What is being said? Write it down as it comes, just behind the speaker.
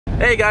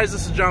Hey guys,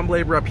 this is John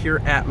Blaber up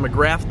here at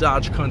McGrath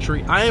Dodge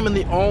Country. I am in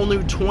the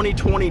all-new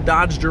 2020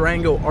 Dodge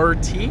Durango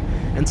RT,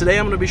 and today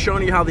I'm going to be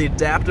showing you how the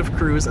adaptive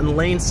cruise and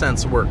lane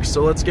sense works.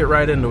 So let's get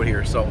right into it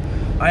here. So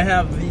I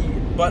have the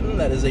button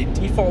that is a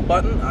default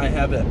button. I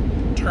have it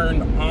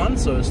turned on,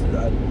 so it's,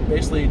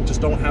 basically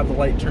just don't have the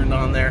light turned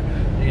on there.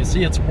 You can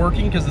see it's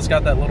working because it's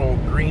got that little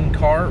green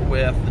car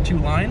with the two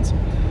lines.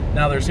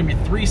 Now there's going to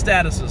be three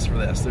statuses for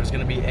this. There's going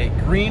to be a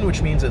green,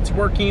 which means it's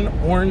working,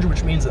 orange,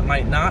 which means it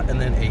might not,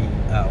 and then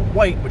a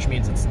white, which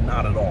means it's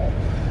not at all.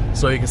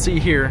 So you can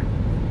see here,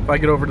 if I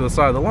get over to the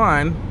side of the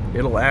line,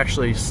 it'll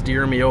actually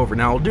steer me over.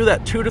 Now I'll do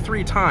that 2 to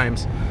 3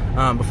 times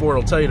before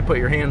it'll tell you to put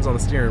your hands on the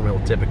steering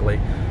wheel typically.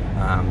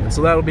 And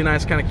so that'll be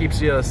nice, kind of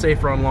keeps you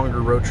safer on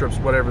longer road trips,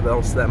 whatever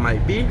else that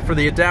might be. For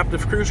the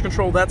adaptive cruise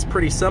control, that's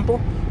pretty simple.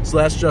 So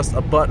that's just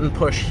a button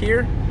push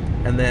here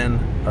and then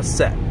a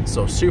set.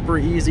 So super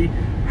easy.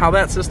 How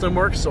that system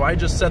works, so I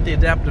just set the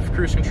adaptive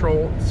cruise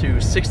control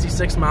to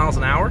 66 miles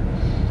an hour.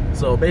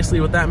 So basically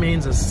what that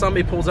means is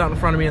somebody pulls out in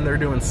front of me and they're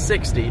doing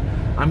 60,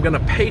 I'm gonna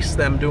pace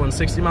them doing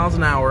 60 miles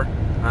an hour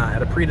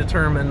at a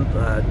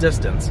predetermined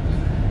distance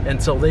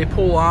until they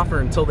pull off or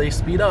until they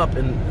speed up,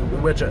 in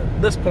which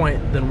at this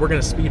point, then we're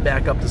gonna speed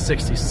back up to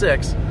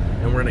 66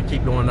 and we're gonna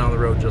keep going down the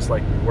road just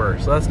like we were.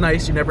 So that's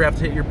nice, you never have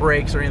to hit your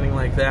brakes or anything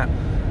like that.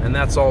 And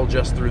that's all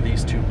just through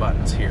these two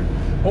buttons here.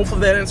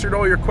 Hopefully that answered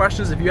all your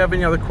questions. If you have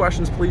any other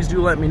questions, please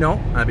do let me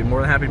know. I'd be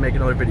more than happy to make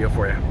another video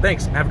for you.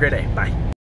 Thanks, have a great day, bye.